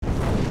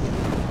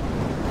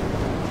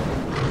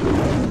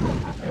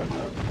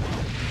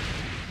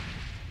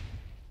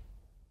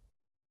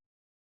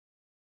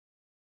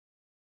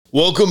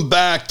Welcome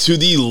back to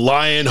the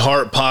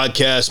Lionheart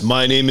Podcast.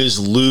 My name is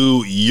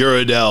Lou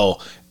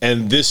Uridell,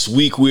 and this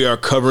week we are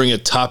covering a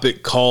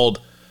topic called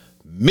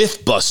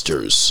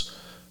Mythbusters,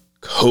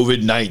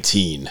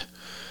 Covid-19. I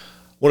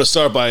want to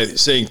start by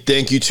saying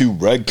thank you to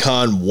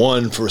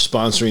Redcon1 for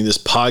sponsoring this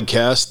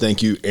podcast.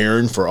 Thank you,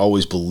 Aaron, for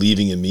always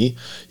believing in me.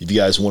 If you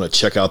guys want to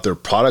check out their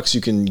products,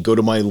 you can go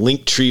to my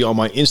link tree on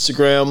my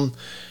Instagram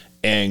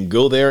and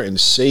go there and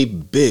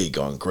save big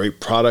on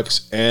great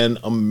products and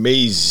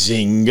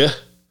amazing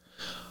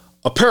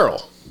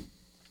apparel.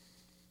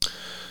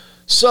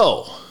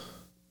 So,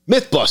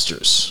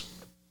 Mythbusters,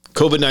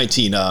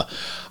 COVID-19.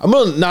 I'm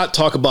going to not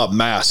talk about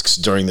masks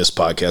during this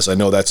podcast. I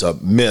know that's a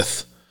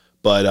myth,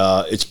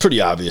 but it's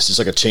pretty obvious. It's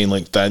like a chain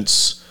link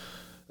fence.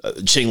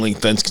 Chain link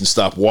fence can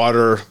stop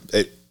water.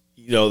 The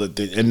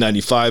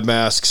N95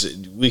 masks,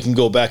 we can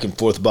go back and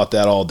forth about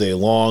that all day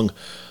long.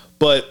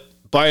 But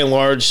by and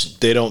large,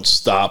 they don't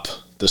stop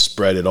the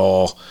spread at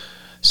all.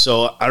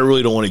 So I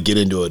really don't want to get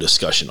into a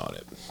discussion on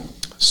it.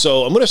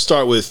 So I'm going to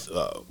start with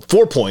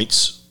 4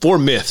 points, 4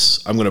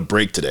 myths I'm going to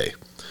break today.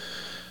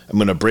 I'm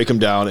going to break them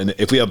down, and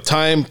if we have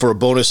time for a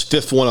bonus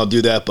fifth one, I'll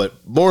do that, but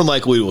more than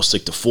likely we'll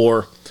stick to 4.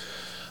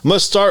 I'm going to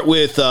start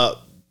with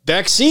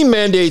vaccine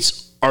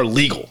mandates are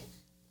legal.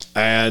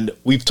 And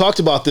we've talked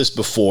about this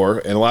before,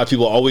 and a lot of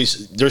people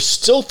they're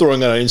still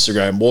throwing it on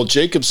Instagram. Well,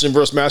 Jacobson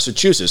versus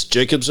Massachusetts,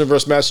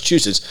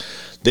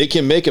 they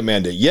can make a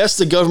mandate. Yes,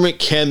 the government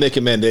can make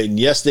a mandate, and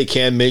yes, they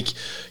can make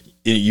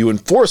you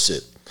enforce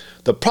it.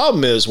 The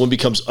problem is when it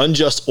becomes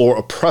unjust or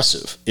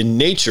oppressive. In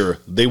nature,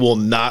 they will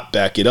not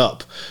back it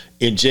up.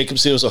 In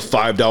Jacobson, it was a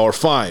 $5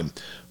 fine.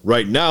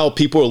 Right now,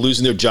 people are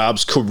losing their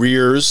jobs,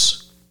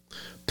 careers,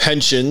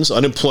 pensions,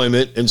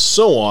 unemployment, and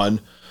so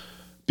on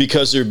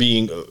because they're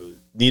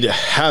need to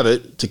have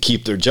it to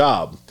keep their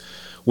job,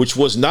 which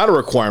was not a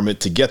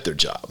requirement to get their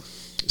job.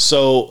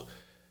 So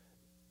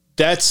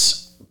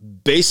that's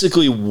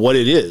basically what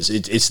it is.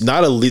 It's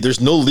not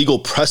there's no legal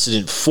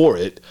precedent for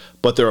it,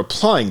 but they're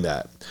applying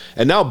that.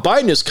 And now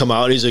Biden has come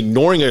out and he's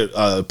ignoring a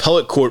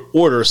appellate court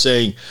order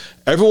saying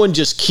everyone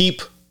just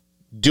keep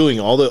doing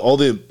all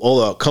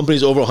the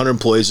companies over 100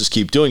 employees just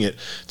keep doing it.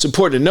 It's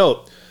important to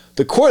note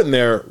the court in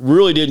there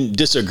really didn't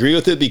disagree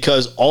with it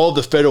because all of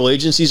the federal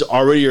agencies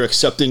already are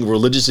accepting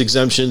religious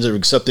exemptions and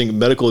accepting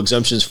medical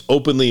exemptions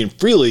openly and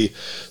freely.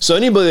 So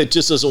anybody that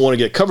just doesn't want to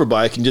get covered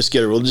by it can just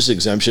get a religious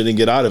exemption and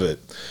get out of it.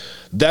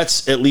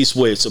 That's at least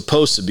the way it's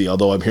supposed to be,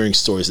 although I'm hearing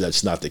stories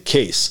that's not the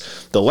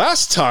case. The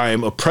last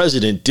time a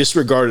president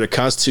disregarded a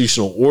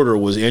constitutional order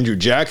was Andrew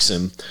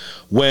Jackson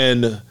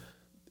when,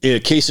 in a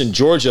case in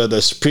Georgia, the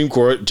Supreme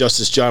Court,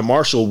 Justice John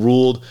Marshall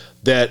ruled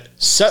that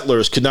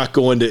settlers could not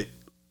go into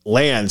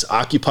lands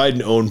occupied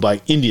and owned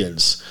by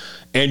Indians.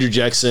 Andrew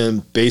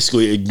Jackson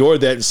basically ignored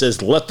that and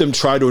says, let them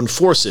try to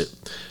enforce it.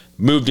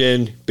 Moved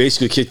in,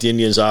 basically kicked the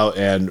Indians out,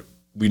 and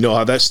we know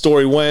how that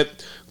story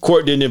went.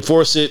 Court didn't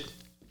enforce it.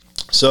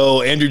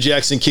 So Andrew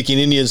Jackson kicking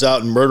Indians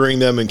out and murdering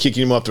them and kicking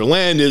them off their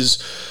land is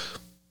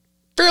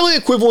fairly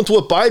equivalent to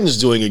what Biden's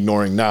doing,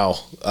 ignoring now.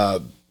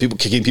 People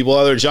kicking people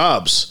out of their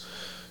jobs,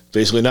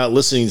 basically not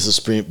listening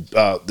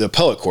to the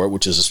appellate court,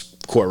 which is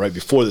a court right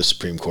before the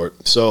Supreme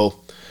Court. So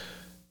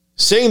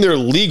saying they're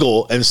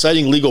legal and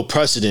citing legal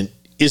precedent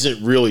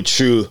isn't really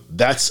true.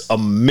 That's a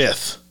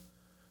myth.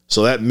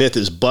 So that myth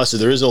is busted.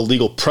 There is no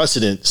legal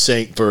precedent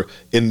saying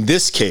in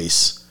this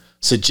case,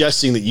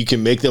 suggesting that you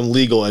can make them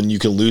legal and you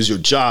can lose your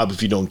job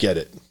if you don't get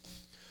it.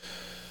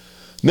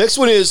 Next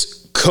one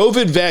is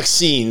COVID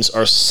vaccines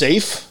are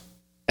safe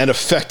and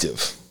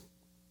effective.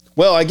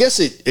 Well, I guess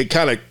it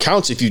kind of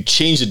counts if you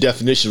change the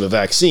definition of a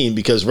vaccine,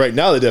 because right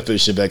now the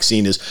definition of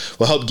vaccine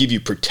will help give you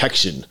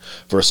protection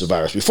versus a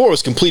virus. Before it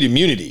was complete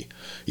immunity.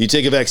 You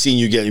take a vaccine,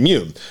 you get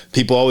immune.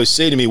 People always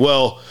say to me,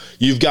 well,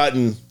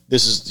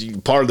 this is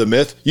part of the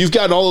myth, you've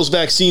gotten all those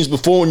vaccines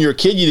before when you were a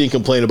kid, you didn't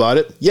complain about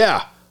it.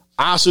 Yeah,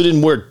 I also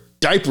didn't wear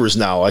diapers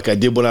now like I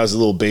did when I was a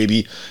little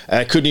baby, and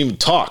I couldn't even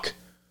talk.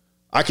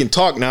 I can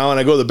talk now and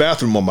I go to the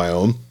bathroom on my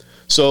own.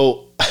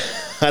 So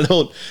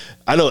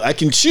I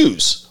can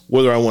choose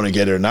whether I want to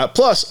get it or not.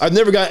 Plus, I've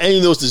never got any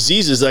of those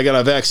diseases that I got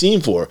a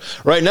vaccine for.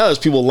 Right now, there's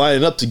people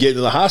lining up to get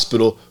into the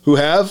hospital who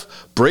have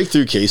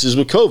breakthrough cases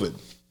with COVID.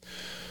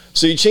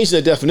 So you change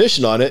that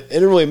definition on it, and it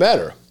doesn't really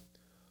matter.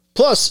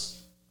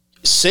 Plus,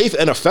 safe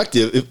and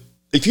effective,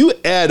 if you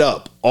add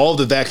up all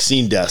the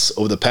vaccine deaths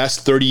over the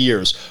past 30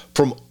 years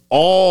from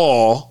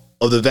all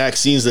of the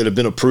vaccines that have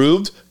been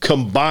approved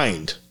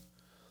combined,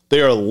 they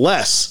are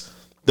less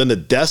than the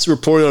deaths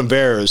reported on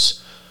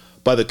VAERS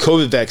by the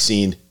COVID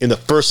vaccine in the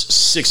first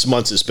 6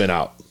 months it's been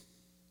out.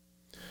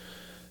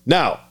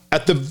 Now,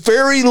 at the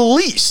very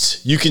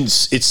least,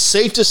 it's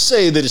safe to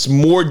say that it's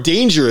more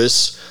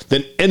dangerous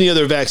than any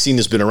other vaccine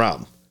that's been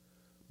around.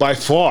 By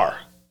far.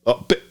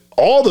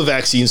 All the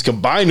vaccines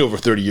combined over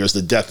 30 years,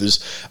 the death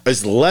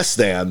is less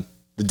than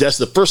the deaths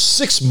of the first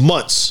 6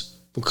 months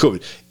from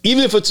COVID.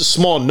 Even if it's a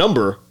small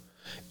number,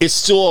 it's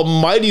still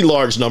a mighty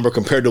large number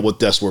compared to what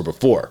deaths were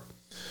before.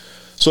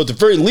 So at the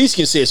very least,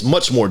 you can say it's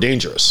much more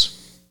dangerous.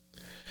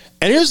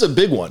 And here's a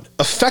big one,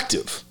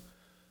 effective.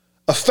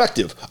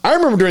 effective. I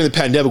remember during the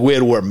pandemic, we had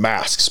to wear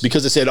masks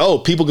because they said, oh,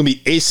 people can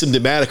be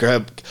asymptomatic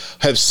or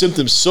have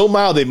symptoms so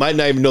mild they might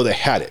not even know they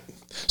had it.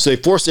 So they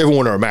forced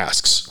everyone to wear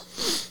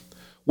masks.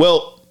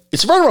 Well,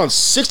 it's right around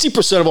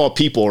 60% of all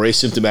people are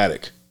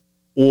asymptomatic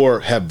or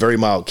have very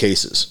mild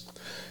cases.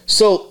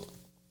 So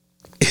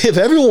if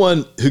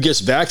everyone who gets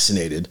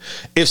vaccinated,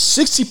 if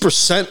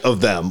 60%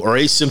 of them are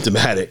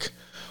asymptomatic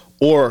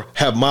or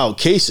have mild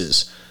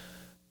cases,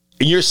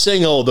 and you're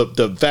saying, oh,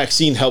 the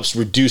vaccine helps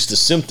reduce the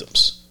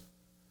symptoms.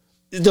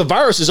 The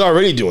virus is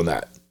already doing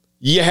that.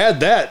 You had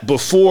that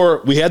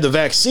before we had the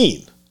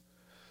vaccine.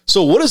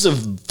 So what is the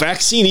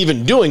vaccine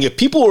even doing if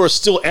people are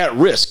still at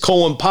risk,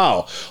 Colin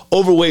Powell,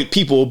 overweight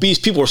people, obese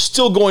people are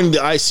still going to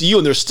the ICU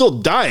and they're still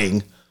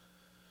dying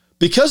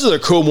because of their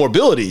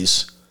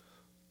comorbidities?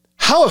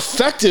 How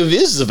effective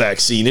is the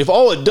vaccine if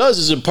all it does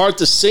is impart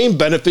the same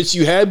benefits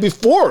you had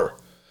before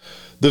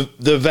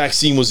the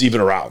vaccine was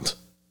even around,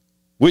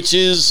 which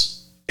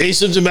is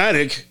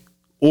asymptomatic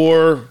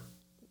or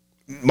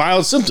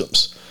mild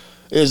symptoms?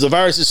 Is the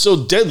virus is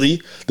so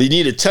deadly that you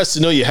need a test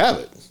to know you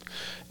have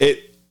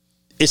it.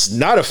 It's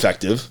not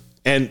effective.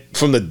 And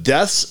from the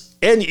deaths,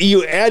 and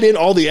you add in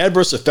all the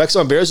adverse effects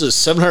on bears, there's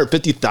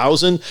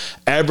 750,000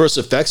 adverse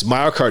effects,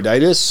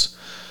 myocarditis,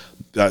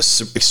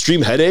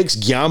 extreme headaches,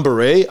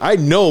 Guillain-Barré. I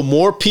know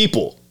more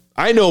people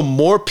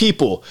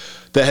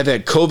that have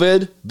had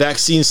COVID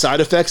vaccine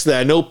side effects than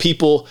I know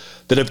people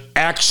that have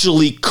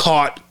actually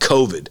caught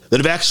COVID, that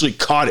have actually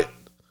caught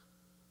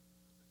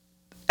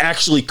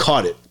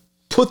it.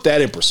 Put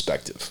that in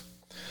perspective.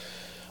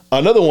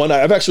 Another one,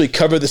 I've actually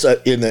covered this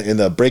in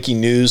the breaking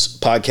news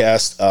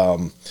podcast,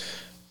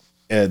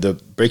 and the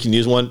breaking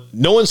news one.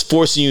 No one's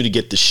forcing you to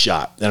get the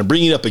shot. And I'm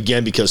bringing it up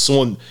again because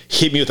someone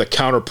hit me with a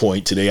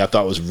counterpoint today I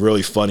thought was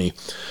really funny.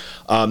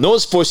 No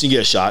one's forcing you to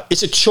get a shot.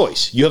 It's a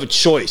choice. You have a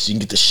choice. You can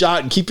get the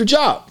shot and keep your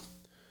job.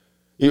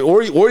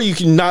 Or you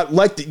can not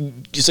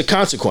it's a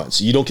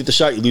consequence. You don't get the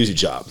shot, you lose your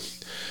job.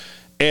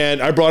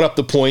 And I brought up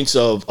the points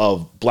of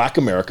Black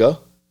America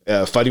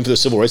fighting for the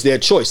civil rights. They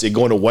had choice. They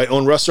go into a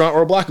white-owned restaurant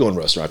or a black-owned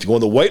restaurant. If you go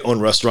into a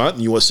white-owned restaurant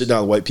and you want to sit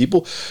down with white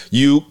people,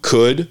 you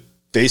could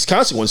face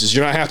consequences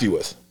you're not happy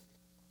with.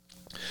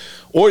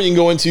 Or you can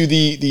go into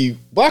the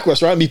black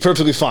restaurant and be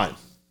perfectly fine,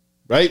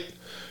 right?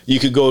 You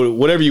could go to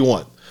whatever you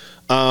want.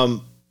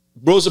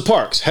 Rosa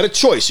Parks had a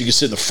choice. You could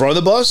sit in the front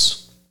of the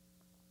bus,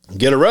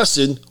 get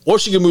arrested, or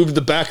she could move to the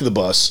back of the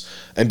bus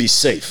and be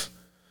safe.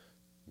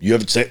 You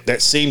have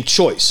that same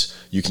choice.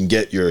 You can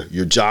get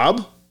your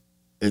job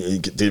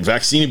and get the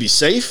vaccine and be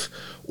safe,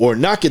 or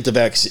not get the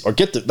vaccine, or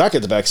not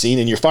get the vaccine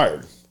and you're fired.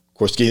 Of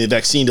course, getting the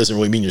vaccine doesn't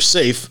really mean you're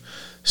safe.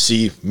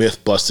 See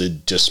myth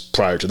busted just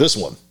prior to this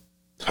one.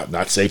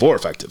 Not safe or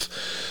effective.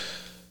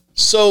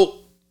 So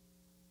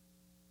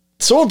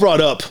someone brought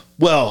up,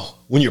 well,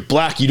 when you're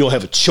black, you don't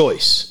have a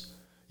choice.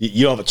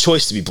 You don't have a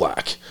choice to be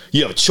black.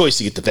 You have a choice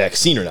to get the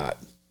vaccine or not.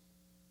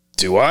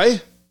 Do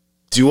I?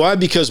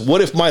 Because what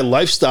if my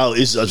lifestyle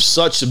is of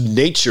such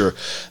nature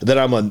that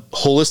I'm a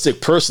holistic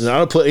person and I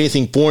don't put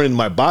anything foreign in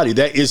my body?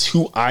 That is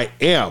who I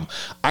am.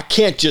 I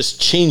can't just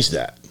change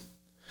that.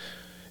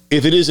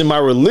 If it is in my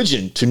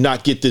religion to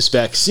not get this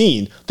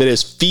vaccine that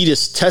has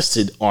fetus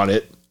tested on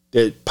it,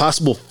 that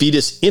possible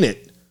fetus in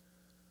it,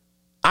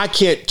 I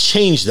can't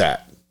change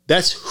that.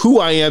 That's who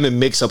I am and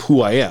makes up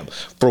who I am,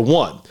 for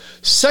one.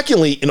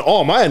 Secondly, in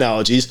all my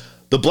analogies,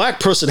 the black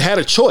person had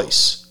a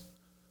choice.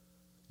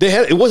 It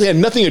had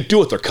nothing to do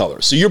with their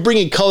color. So you're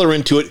bringing color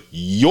into it.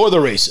 You're the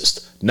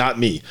racist, not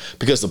me.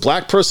 Because the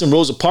black person,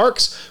 Rosa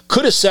Parks,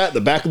 could have sat in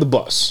the back of the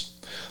bus.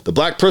 The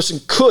black person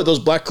those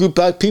black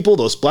people,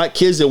 those black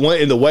kids that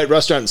went in the white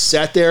restaurant and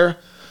sat there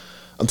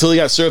until they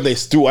got served, they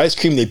threw ice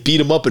cream, they beat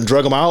them up and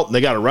drug them out, and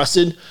they got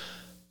arrested.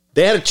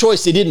 They had a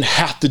choice. They didn't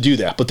have to do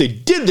that. But they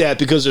did that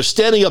because they're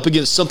standing up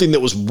against something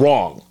that was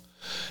wrong.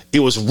 It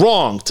was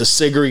wrong to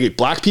segregate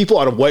black people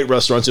out of white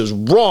restaurants. It was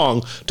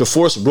wrong to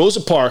force Rosa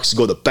Parks to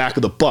go to the back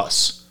of the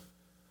bus.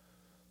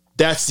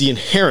 That's the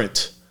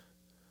inherent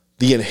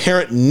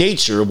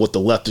nature of what the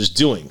left is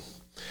doing.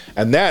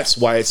 And that's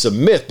why it's a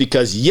myth,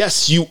 because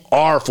yes, you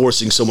are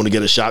forcing someone to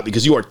get a shot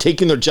because you are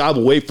taking their job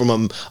away from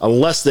them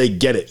unless they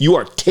get it. You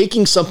are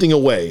taking something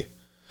away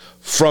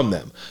from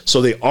them. So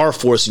they are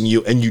forcing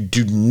you, and you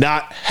do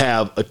not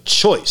have a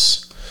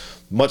choice.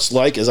 Much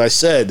like, as I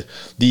said,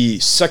 the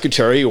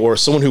secretary or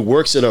someone who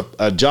works at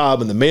a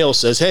job in the mail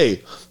says,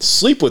 hey,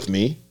 sleep with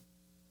me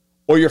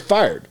or you're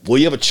fired. Well,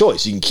 you have a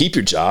choice. You can keep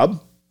your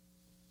job,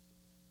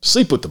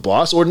 sleep with the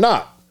boss, or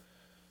not.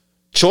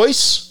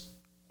 Choice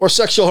or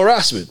sexual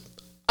harassment.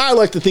 I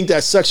like to think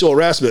that's sexual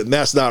harassment, and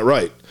that's not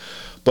right.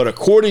 But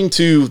according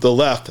to the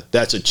left,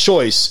 that's a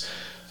choice.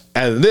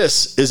 And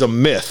this is a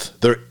myth.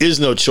 There is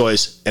no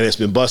choice, and it's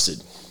been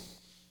busted.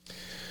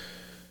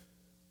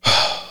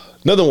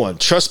 Another one,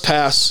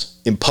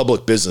 trespass in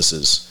public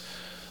businesses.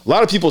 A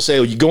lot of people say,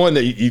 well, you go in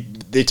there,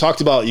 they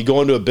talked about you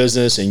go into a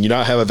business and you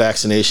not have a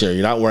vaccination or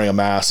you're not wearing a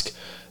mask.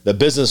 The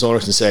business owner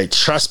can say,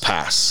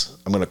 trespass.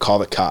 I'm going to call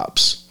the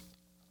cops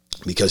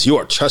because you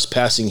are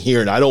trespassing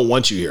here and I don't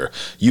want you here.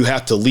 You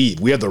have to leave.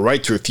 We have the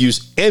right to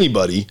refuse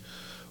anybody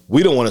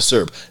We don't want to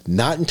serve.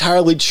 Not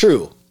entirely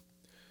true.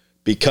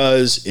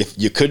 Because if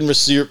you could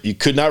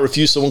not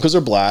refuse someone because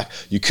they're black.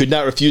 You could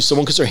not refuse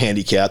someone because they're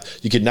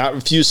handicapped. You could not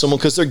refuse someone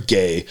because they're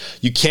gay.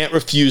 You can't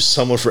refuse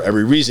someone for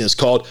every reason. It's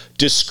called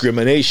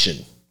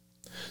discrimination.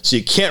 So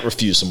you can't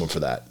refuse someone for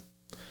that.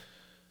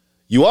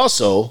 You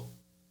also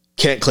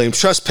can't claim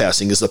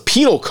trespassing. It's a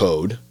penal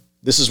code.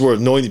 This is where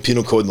knowing the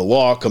penal code in the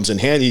law comes in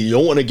handy. You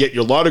don't want to get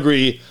your law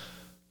degree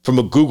from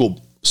a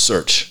Google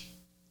search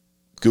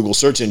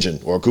engine,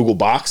 or a Google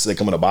box. They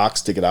come in a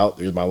box, take it out.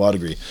 Here's my law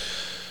degree.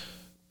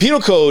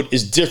 Penal code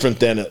is different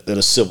than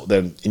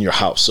in your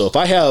house. So if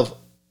I have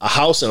a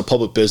house and a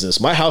public business,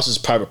 my house is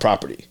private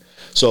property.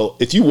 So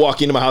if you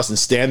walk into my house and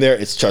stand there,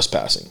 it's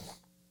trespassing.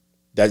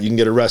 That you can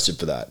get arrested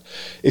for that.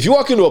 If you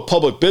walk into a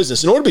public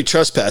business, in order to be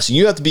trespassing,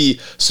 you have to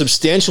be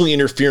substantially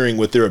interfering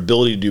with their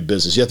ability to do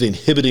business. You have to be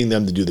inhibiting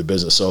them to do their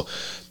business. So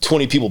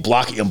 20 people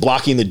blocking, I'm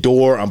blocking the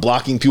door, I'm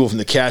blocking people from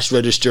the cash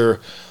register,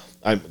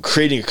 I'm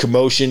creating a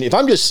commotion. If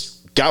I'm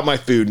just got my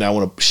food and I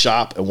want to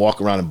shop and walk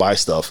around and buy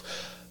stuff,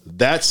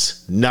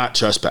 that's not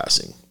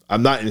trespassing.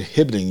 I'm not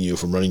inhibiting you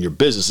from running your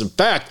business. In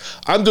fact,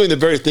 I'm doing the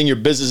very thing your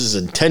business is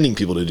intending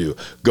people to do.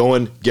 Go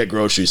and get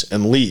groceries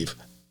and leave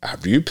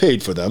after you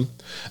paid for them.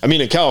 I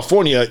mean, in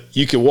California,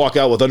 you can walk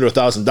out with under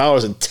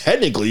 $1,000 and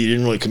technically you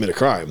didn't really commit a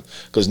crime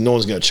because no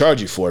one's going to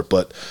charge you for it,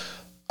 but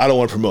I don't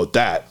want to promote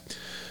that.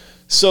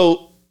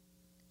 So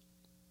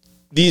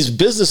these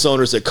business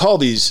owners that call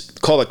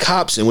the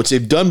cops in, which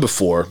they've done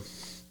before,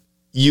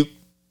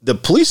 the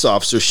police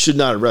officer should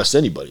not arrest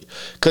anybody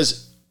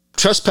because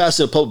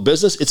trespassing in a public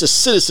business, it's a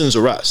citizen's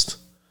arrest.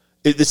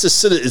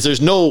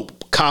 There's no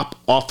cop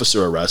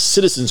officer arrest,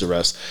 citizen's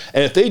arrest.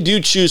 And if they do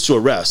choose to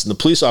arrest and the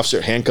police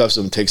officer handcuffs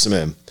them and takes them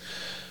in,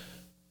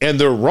 and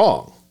they're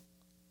wrong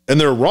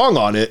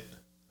on it,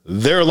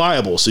 they're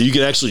liable. So you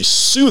can actually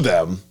sue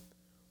them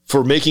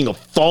for making a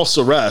false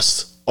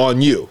arrest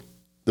on you,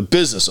 the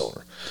business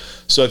owner.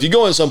 So if you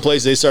go in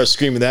someplace, they start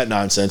screaming that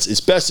nonsense,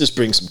 it's best just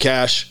bring some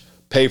cash,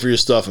 pay for your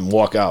stuff, and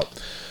walk out.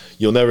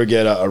 You'll never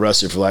get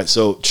arrested for that.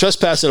 So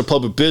trespassing in a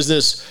public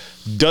business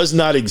does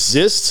not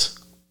exist.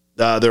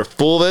 They're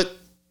full of it.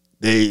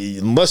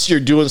 Unless you're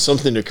doing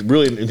something to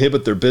really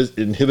inhibit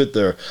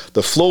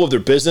the flow of their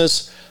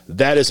business,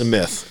 that is a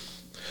myth.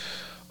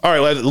 All right,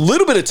 well, I have a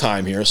little bit of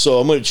time here, so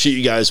I'm going to treat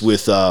you guys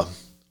with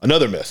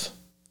another myth.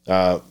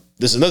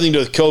 This has nothing to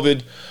do with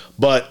COVID,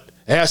 but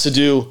it has to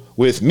do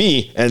with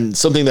me and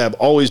something that I've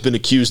always been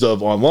accused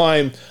of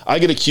online. I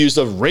get accused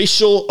of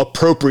racial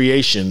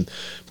appropriation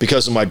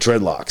because of my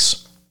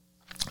dreadlocks.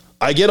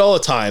 I get all the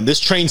time, this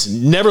train's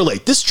never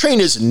late. This train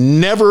is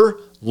never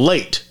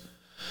late.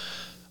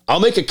 I'll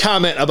make a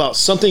comment about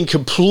something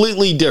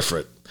completely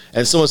different,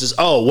 and someone says,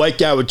 oh, white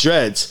guy with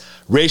dreads,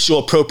 racial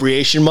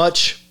appropriation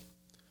much?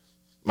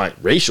 My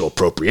racial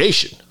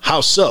appropriation?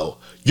 How so?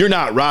 You're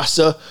not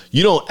Rasta.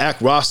 You don't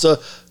act Rasta.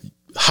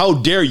 How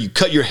dare you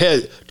cut your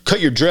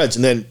dreads,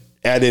 and then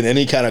add in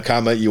any kind of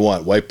comment you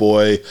want. White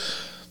boy,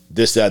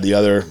 this, that, the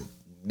other,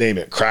 name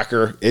it,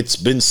 cracker. It's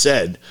been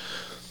said.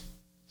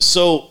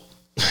 So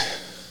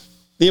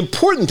the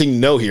important thing to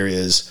know here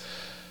is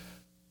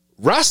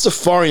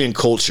Rastafarian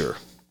culture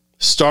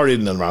started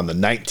in around the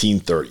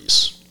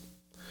 1930s.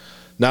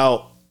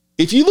 Now,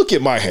 if you look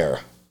at my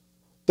hair,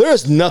 there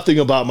is nothing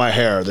about my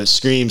hair that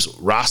screams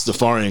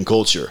Rastafarian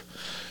culture.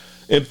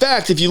 In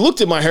fact, if you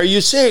looked at my hair,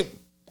 you'd say it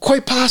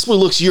quite possibly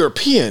looks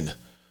European.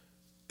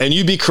 And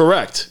you'd be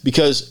correct,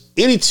 because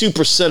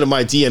 82% of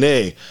my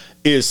DNA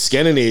is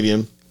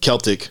Scandinavian,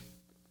 Celtic,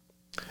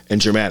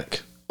 and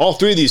Germanic. All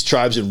three of these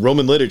tribes in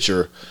Roman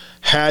literature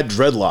had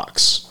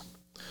dreadlocks.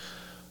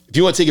 If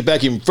you want to take it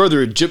back even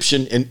further,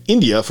 Egyptian and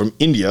India, from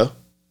India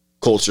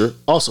culture,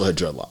 also had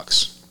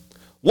dreadlocks.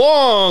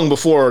 Long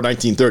before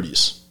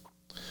 1930s.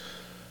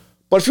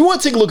 But if you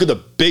want to take a look at the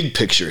big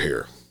picture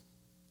here,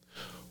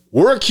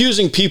 we're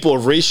accusing people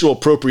of racial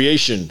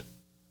appropriation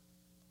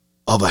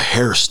of a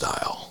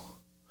hairstyle.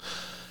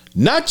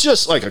 Not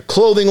just like a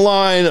clothing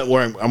line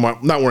where I'm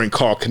not wearing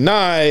Carl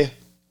Kanai.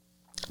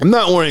 I'm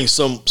not wearing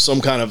some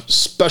kind of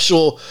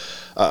special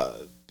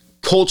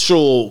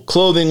cultural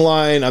clothing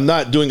line. I'm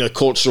not doing a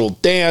cultural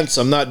dance.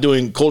 I'm not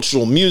doing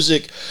cultural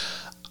music.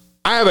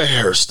 I have a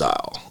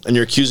hairstyle, and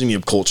you're accusing me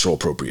of cultural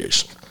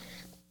appropriation.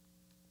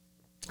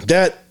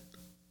 That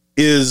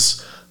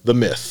is the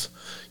myth.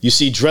 You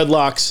see,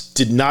 dreadlocks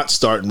did not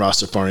start in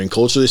Rastafarian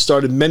culture. They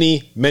started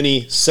many,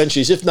 many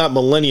centuries, if not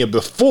millennia,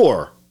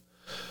 before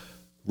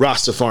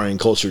Rastafarian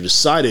culture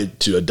decided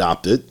to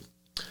adopt it.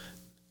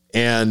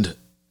 And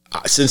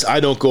since I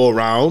don't go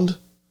around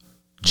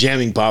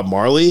jamming Bob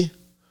Marley,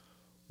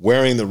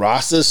 wearing the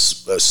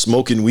Rastas,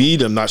 smoking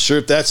weed, I'm not sure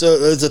if that's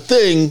a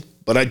thing,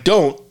 but I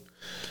don't.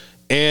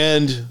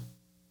 And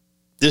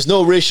there's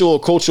no racial or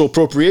cultural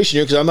appropriation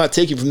here because I'm not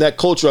taking from that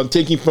culture. I'm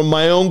taking from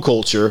my own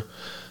culture.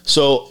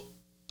 So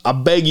I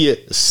beg you,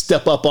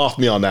 step up off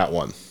me on that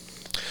one.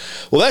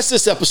 Well, that's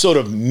this episode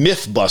of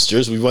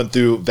Mythbusters. We went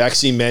through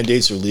vaccine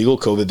mandates are legal.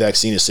 COVID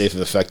vaccine is safe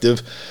and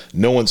effective.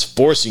 No one's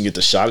forcing you to get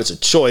the shot. It's a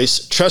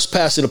choice.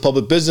 Trespassing a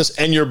public business.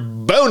 And your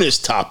bonus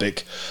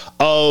topic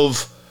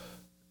of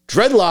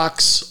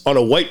dreadlocks on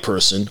a white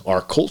person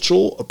are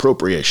cultural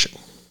appropriation.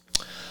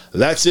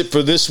 That's it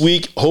for this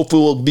week.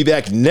 Hopefully we'll be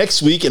back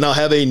next week and I'll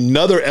have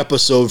another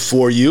episode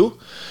for you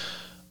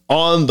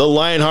on the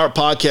Lionheart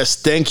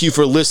Podcast. Thank you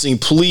for listening.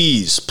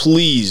 Please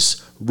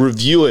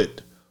review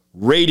it,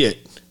 rate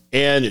it,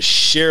 and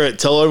share it.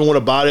 Tell everyone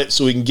about it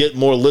so we can get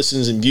more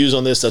listens and views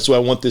on this. That's what I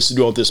want this to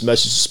do. I want this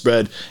message to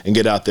spread and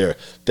get out there.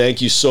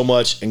 Thank you so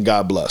much, and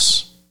God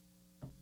bless.